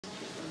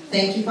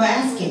Thank you for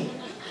asking.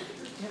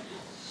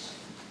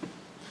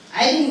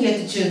 I didn't get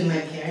to choose my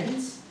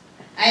parents.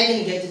 I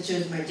didn't get to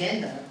choose my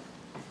gender.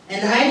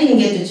 And I didn't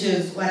get to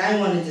choose what I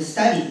wanted to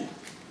study.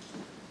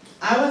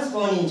 I was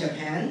born in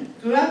Japan,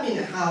 grew up in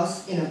a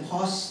house in a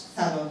posh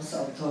suburbs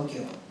of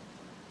Tokyo.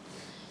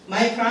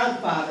 My proud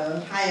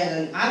father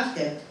hired an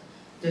architect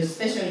to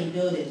specially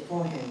build it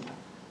for him.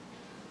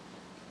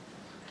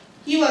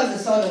 He was the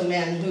sort of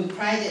man who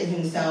prided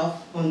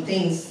himself on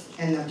things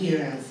and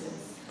appearances.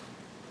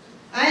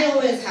 I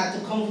always had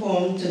to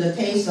conform to the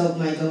taste of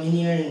my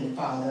domineering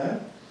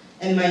father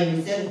and my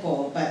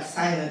resentful but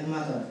silent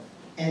mother,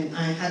 and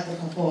I had to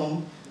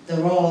perform the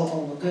role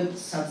of a good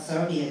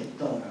subservient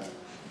daughter.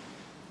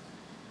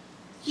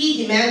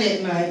 He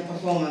demanded my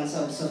performance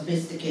of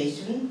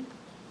sophistication,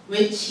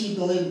 which he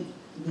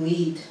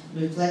believed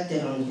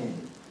reflected on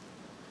him.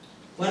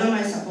 What am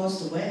I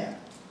supposed to wear?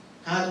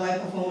 How do I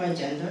perform my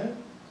gender?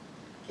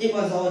 It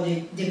was all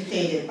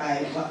dictated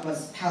by what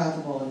was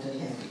palatable to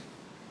him.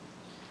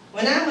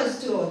 When I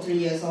was 2 or 3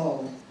 years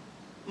old,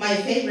 my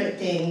favorite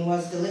thing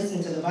was to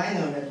listen to the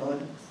vinyl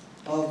record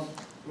of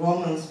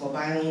Romance for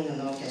Violin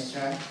and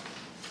Orchestra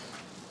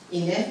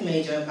in F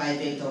major by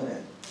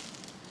Beethoven,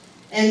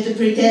 and to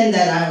pretend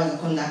that I was a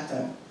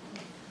conductor.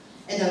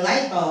 And a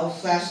light bulb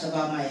flashed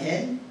above my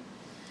head.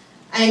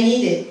 I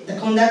needed the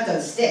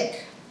conductor's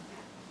stick.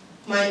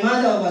 My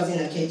mother was in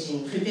the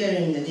kitchen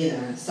preparing the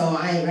dinner, so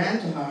I ran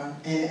to her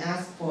and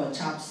asked for a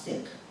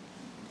chopstick.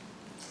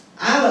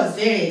 I was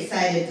very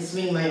excited to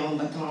swing my own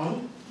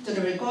baton to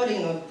the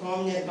recording of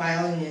prominent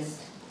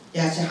violinist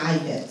Yashi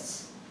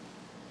Heifetz.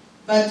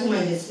 But to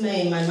my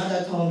dismay, my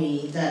mother told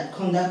me that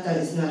conductor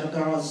is not a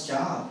girl's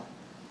job.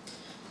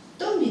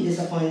 Don't be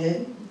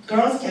disappointed.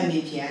 Girls can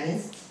be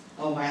pianists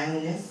or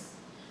violinists,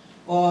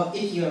 or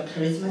if you're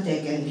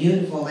charismatic and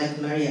beautiful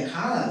like Maria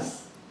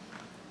Callas,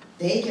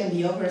 they can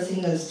be opera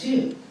singers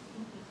too.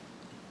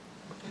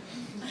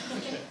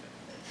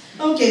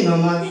 Okay,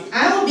 Mama,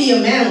 I will be a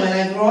man when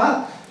I grow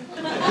up.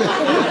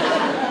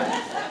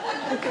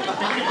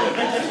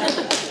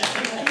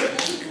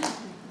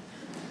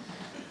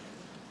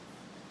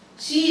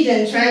 She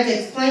then tried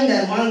to explain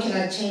that one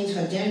cannot change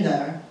her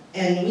gender,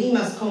 and we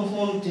must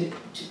conform to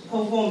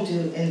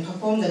and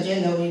perform the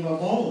gender we were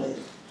born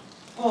with.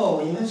 Oh,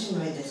 imagine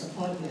my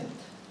disappointment.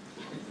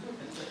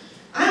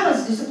 I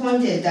was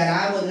disappointed that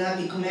I would not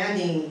be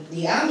commanding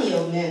the army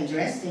of men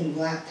dressed in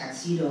black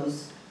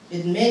tuxedos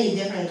with many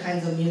different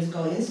kinds of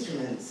musical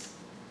instruments.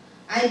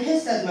 I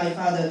pestered my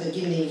father to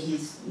give me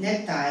his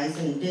neckties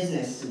and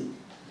business suit.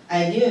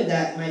 I knew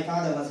that my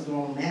father was a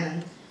grown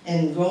man,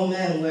 and grown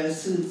men wear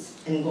suits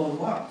and go to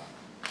work.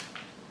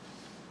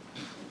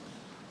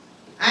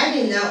 I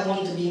did not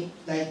want to be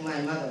like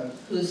my mother,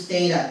 who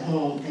stayed at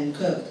home and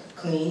cooked,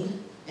 cleaned,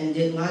 and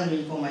did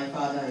laundry for my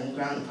father and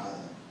grandfather.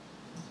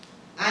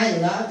 I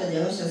loved the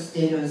delicious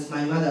dinners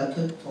my mother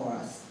cooked for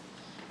us,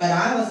 but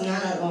I was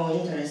not at all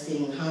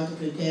interested in how to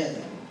prepare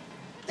them.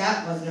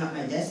 That was not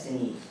my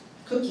destiny.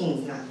 Cooking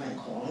is not my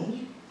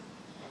calling.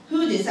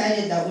 Who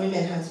decided that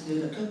women had to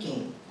do the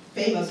cooking?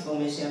 Famous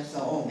gourmet chefs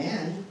are all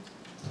men.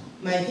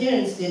 My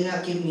parents did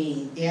not give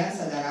me the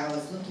answer that I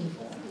was looking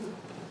for.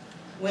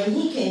 When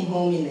he came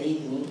home in the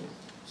evening,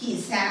 he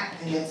sat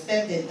and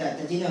expected that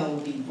the dinner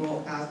would be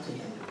brought out to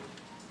him.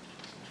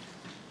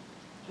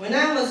 When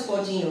I was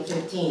 14 or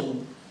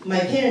 15,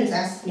 my parents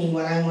asked me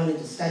what I wanted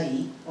to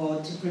study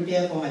or to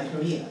prepare for my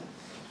career.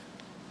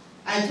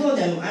 I told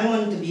them I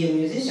wanted to be a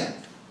musician.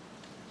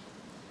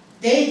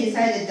 They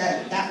decided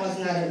that that was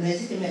not a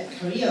legitimate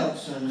career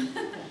option.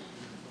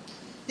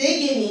 They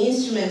gave me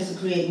instruments to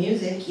create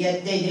music,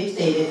 yet they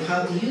dictated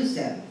how to use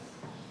them.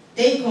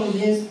 They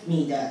convinced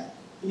me that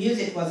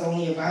music was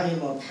only a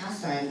valuable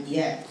pastime,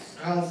 yet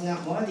I was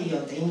not worthy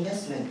of the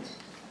investment.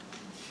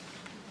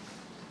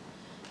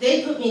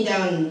 They put me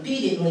down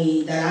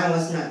repeatedly that I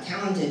was not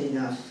talented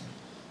enough.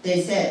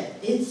 They said,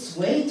 "It's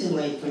way too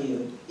late for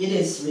you. It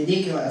is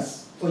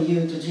ridiculous for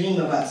you to dream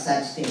about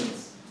such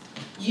things.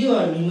 You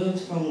are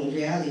removed from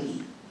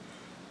reality."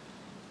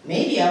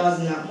 Maybe I was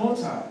not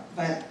Mozart,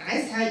 but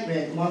I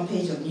sight-read one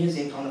page of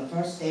music on the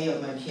first day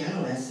of my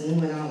piano lesson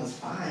when I was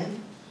 5,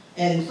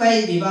 and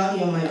played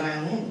Vivaldi on my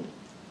violin.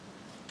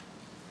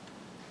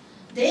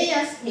 They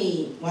asked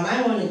me what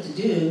I wanted to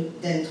do,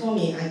 then told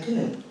me I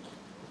couldn't.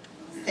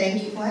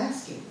 Thank you for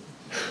asking.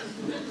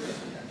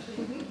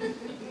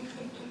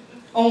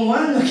 On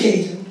one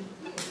occasion,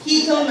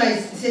 he told my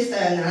sister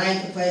and I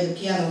to play the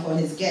piano for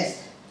his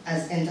guests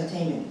as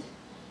entertainment.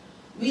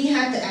 We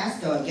had to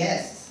ask our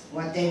guests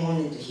what they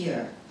wanted to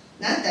hear.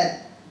 Not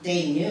that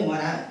they knew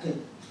what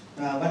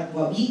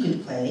we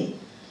could play,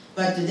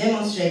 but to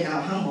demonstrate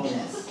our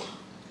humbleness.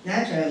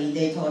 Naturally,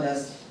 they told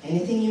us,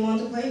 "Anything you want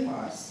to play for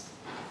us."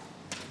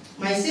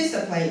 My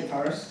sister played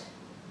first,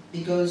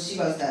 because she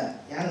was the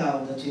younger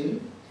of the two.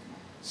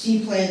 She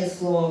played the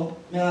slow,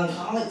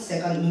 melancholic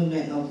second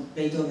movement of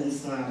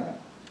Beethoven's sonata.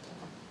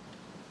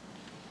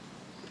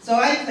 So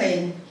I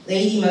played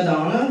Lady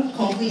Madonna,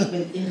 complete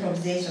with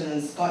improvisation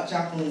and Scott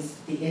Joplin's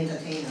The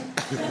Entertainer.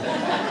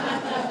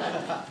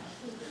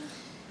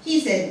 He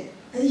said,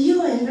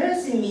 You are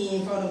embarrassing me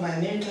in front of my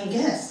American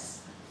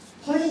guests,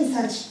 playing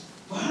such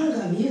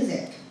vulgar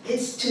music.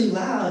 It's too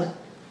loud.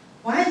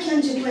 Why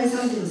can't you play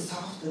something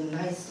soft and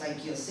nice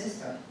like your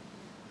sister?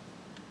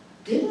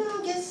 Didn't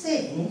I just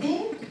say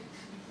anything?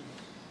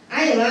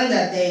 I learned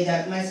that day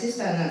that my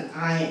sister and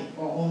I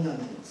were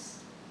ornaments.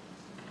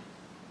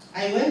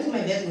 I went to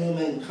my bedroom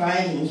and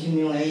cried in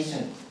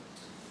humiliation.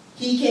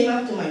 He came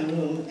up to my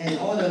room and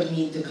ordered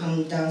me to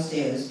come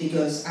downstairs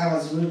because I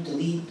was rude to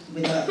leave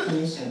without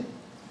permission.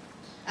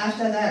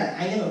 After that,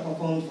 I never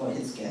performed for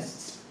his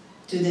guests.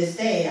 To this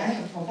day, I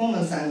have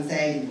performance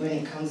anxiety when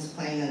it comes to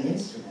playing an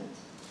instrument.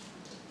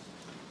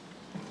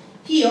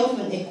 He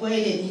often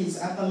equated his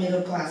upper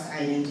middle class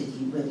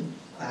identity with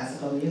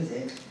classical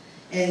music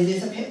and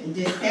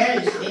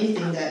disparaged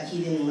anything that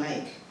he didn't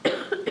like.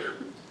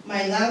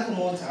 My love for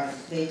Mozart,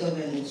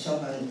 Beethoven, and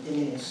Chopin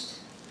diminished.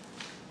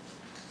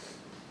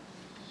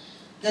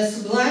 The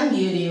sublime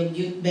beauty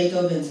of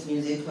Beethoven's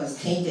music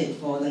was tainted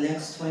for the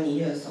next 20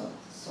 years or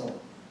so.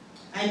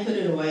 I put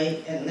it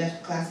away and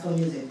left classical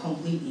music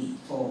completely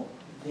for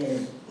a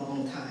very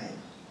long time.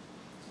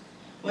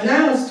 When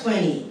I was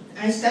 20,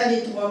 I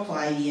started to work for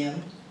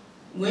IBM.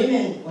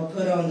 Women were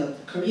put on the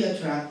career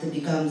track to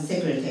become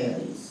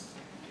secretaries.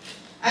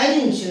 I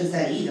didn't choose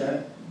that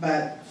either,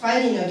 but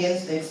fighting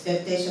against the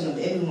expectation of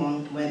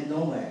everyone went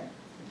nowhere,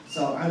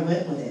 so I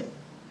went with it.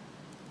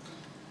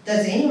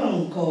 Does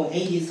anyone call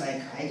 80s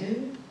like I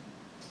do?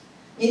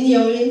 In the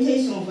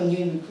orientation for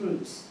new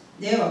recruits,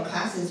 there were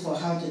classes for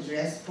how to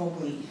dress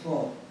properly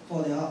for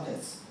the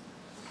office.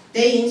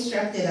 They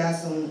instructed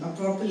us on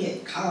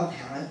appropriate color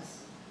palettes,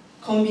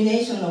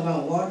 combination of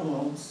our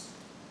wardrobes,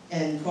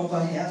 and proper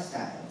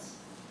hairstyles.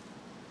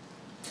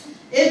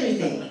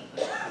 Everything.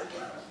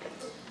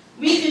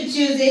 We could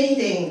choose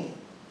anything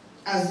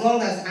as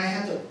long as I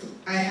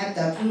had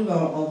the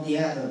approval of the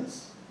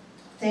others.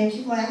 Thank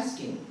you for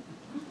asking.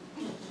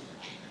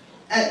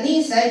 At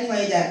least I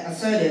played that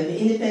assertive,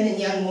 independent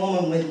young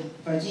woman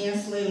with Virginia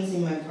Slims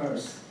in my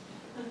purse.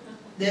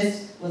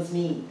 This was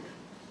me.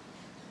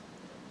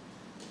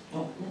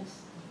 Oh,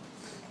 yes.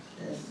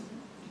 This.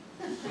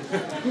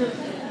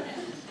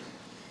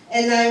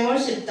 And I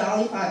worshipped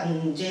Dolly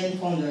Parton and Jane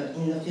Fonda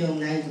in the film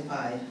 9 to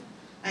 5.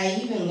 I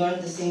even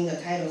learned to sing the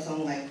title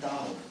song like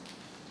Dolly.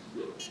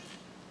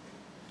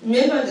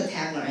 Remember the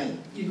tagline,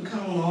 "You've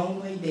come a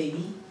long way,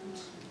 baby"?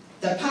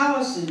 The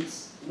power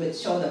suits with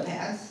shoulder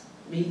pads,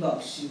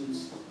 Reebok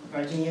shoes,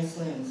 Virginia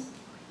Slims.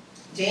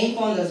 Jane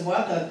Fonda's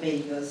workout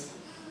videos,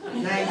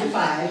 9 to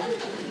 5.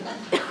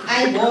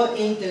 I bought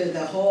into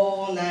the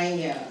whole 9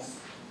 years.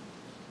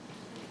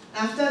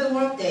 After the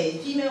workday,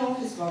 female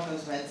office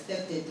workers were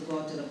expected to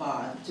go to the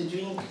bar to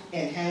drink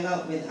and hang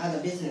out with other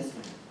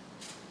businessmen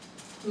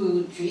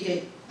who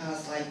treated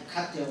us like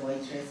cocktail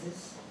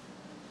waitresses.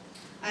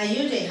 I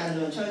usually had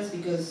no choice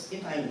because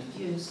if I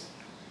refused,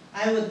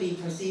 I would be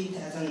perceived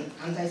as an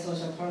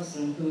antisocial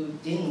person who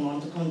didn't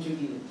want to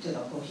contribute to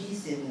the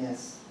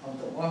cohesiveness of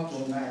the work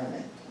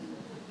environment.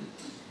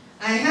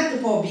 I had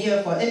to pour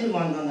beer for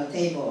everyone on the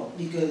table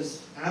because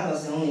I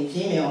was the only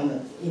female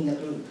in the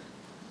group.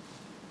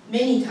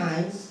 Many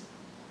times,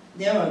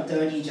 there were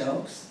dirty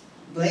jokes,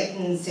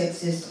 blatant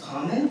sexist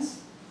comments,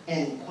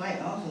 and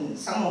quite often,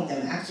 some of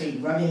them actually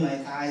rubbing my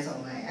thighs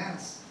on my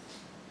ass.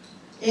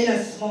 In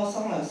a small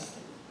solace,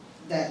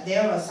 that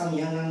there were some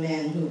younger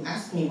men who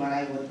asked me what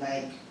I would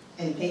like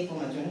and paid for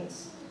my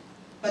drinks.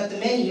 But the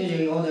men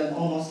usually ordered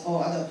almost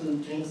all other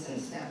food, drinks,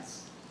 and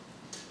snacks.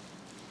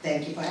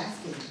 Thank you for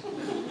asking.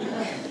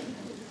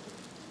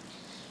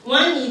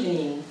 One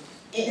evening,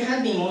 it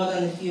had been more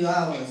than a few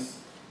hours.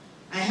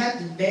 I had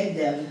to beg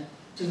them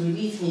to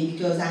release me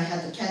because I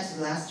had to catch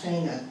the last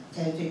train at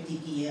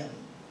 10:50 p.m.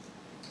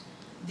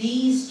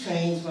 These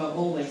trains were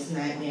always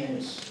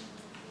nightmarish,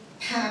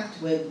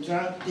 packed with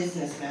drunk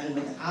businessmen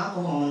with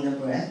alcohol in their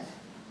breath,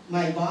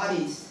 my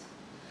bodies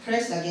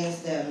pressed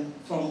against them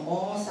from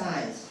all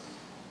sides.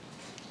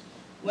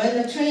 When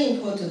the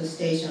train pulled to the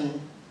station,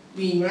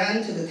 we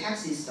ran to the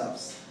taxi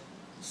stops.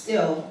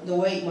 Still, the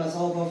wait was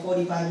over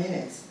 45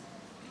 minutes.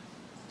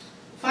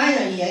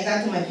 Finally, I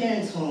got to my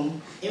parents'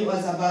 home. It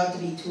was about to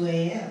be 2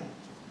 a.m.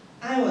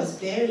 I was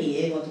barely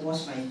able to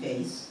wash my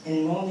face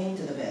and roll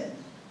into the bed.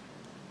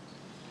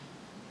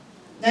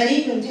 Not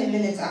even 10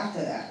 minutes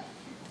after that,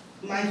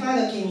 my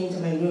father came into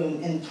my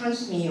room and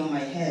punched me on my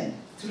head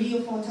 3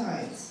 or 4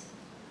 times.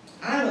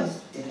 I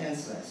was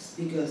defenseless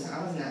because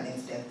I was not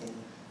expecting.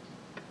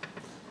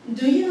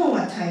 Do you know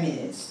what time it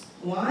is?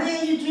 Why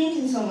are you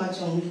drinking so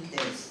much on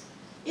weekdays?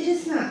 It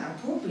is not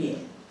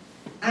appropriate.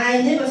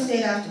 I never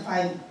stayed after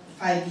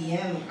 5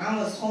 p.m. I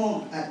was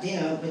home at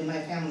dinner with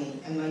my family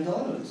and my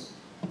daughters.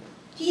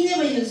 He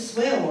never used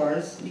swear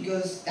words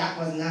because that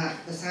was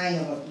not the sign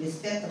of a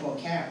respectable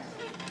character.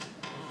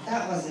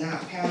 That was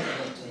not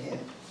palatable to him.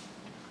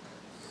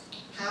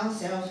 How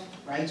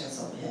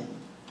self-righteous of him.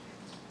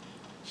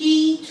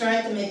 He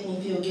tried to make me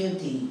feel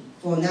guilty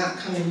for not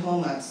coming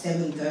home at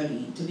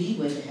 7:30 to be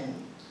with him.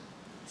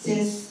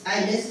 Since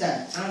I missed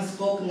that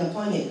unspoken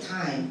appointed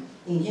time,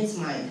 in his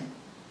mind,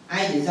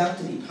 I deserved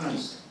to be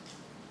punched.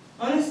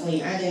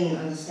 Honestly, I didn't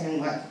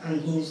understand what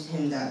unhinged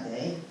him that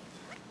day.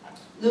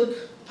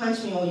 Look,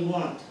 punch me all you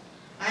want.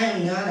 I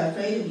am not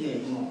afraid of you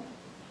anymore.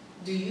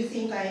 Do you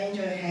think I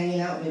enjoy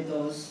hanging out with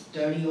those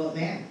dirty old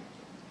men?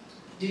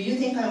 Do you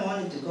think I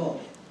wanted to go?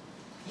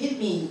 Hit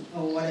me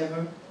or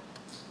whatever.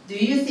 Do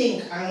you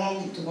think I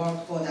wanted to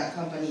work for that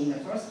company in the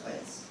first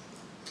place?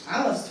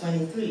 I was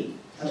 23,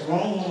 a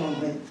grown woman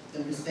with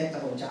a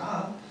respectable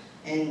job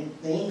and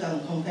the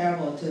income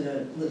comparable to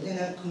the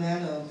lieutenant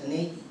commander of the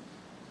Navy.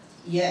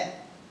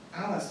 Yet,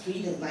 I was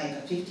treated like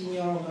a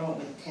 15-year-old girl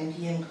with 10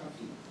 p.m.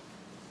 curfew.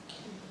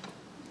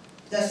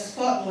 The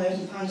spot where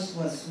he punched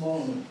was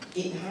swollen.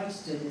 It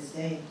hurts to this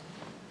day.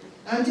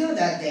 Until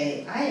that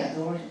day, I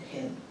adored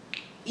him,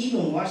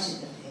 even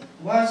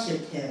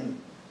worshipped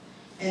him.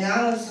 And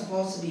I was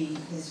supposed to be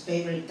his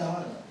favorite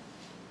daughter.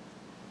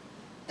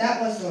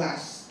 That was the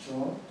last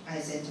straw, I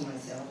said to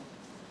myself.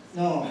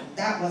 No,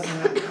 that was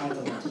not how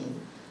the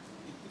routine.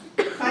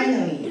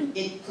 Finally,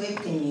 it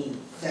clicked in me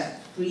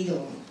that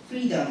freedom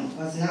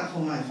was not for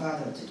my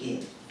father to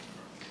give.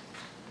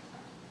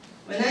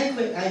 When I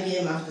quit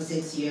IBM after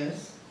 6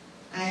 years,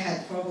 I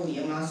had probably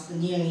amassed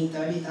nearly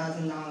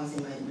 $30,000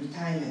 in my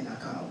retirement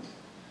account.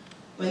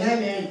 When I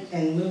married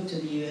and moved to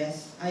the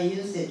US, I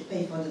used it to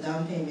pay for the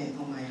down payment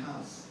on my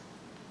house.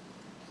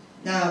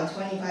 Now,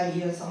 25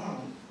 years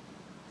on,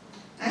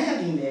 I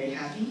have been very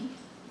happy.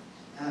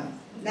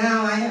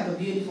 Now I have a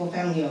beautiful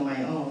family of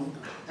my own,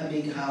 a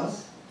big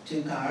house,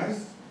 2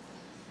 cars,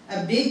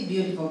 a big,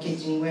 beautiful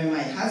kitchen where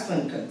my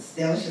husband cooks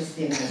delicious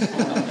dinners.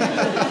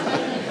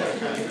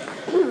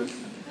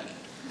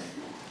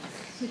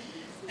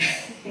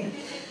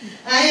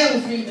 I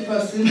am free to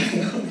pursue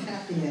my own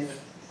happiness.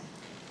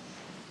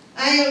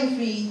 I am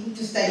free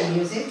to study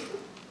music.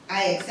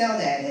 I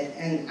excelled at it,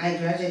 and I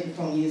graduated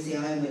from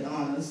UCLA with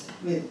honors,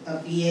 with a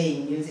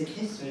BA in music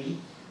history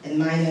and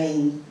minor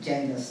in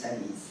gender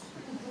studies.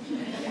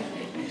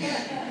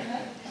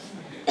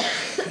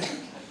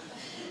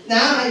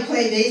 Now I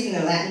play bass in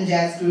a Latin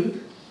jazz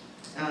group,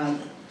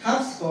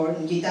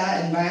 harpsichord, guitar,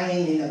 and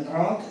violin in a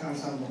baroque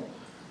ensemble.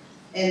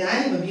 And I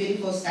have a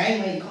beautiful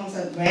Steinway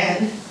concert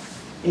band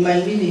in my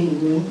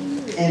living room,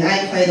 and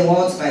I play the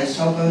waltz by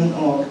Chopin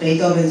or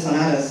Beethoven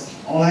sonatas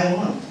all I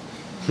want.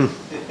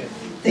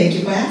 Thank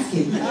you for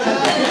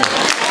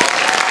asking.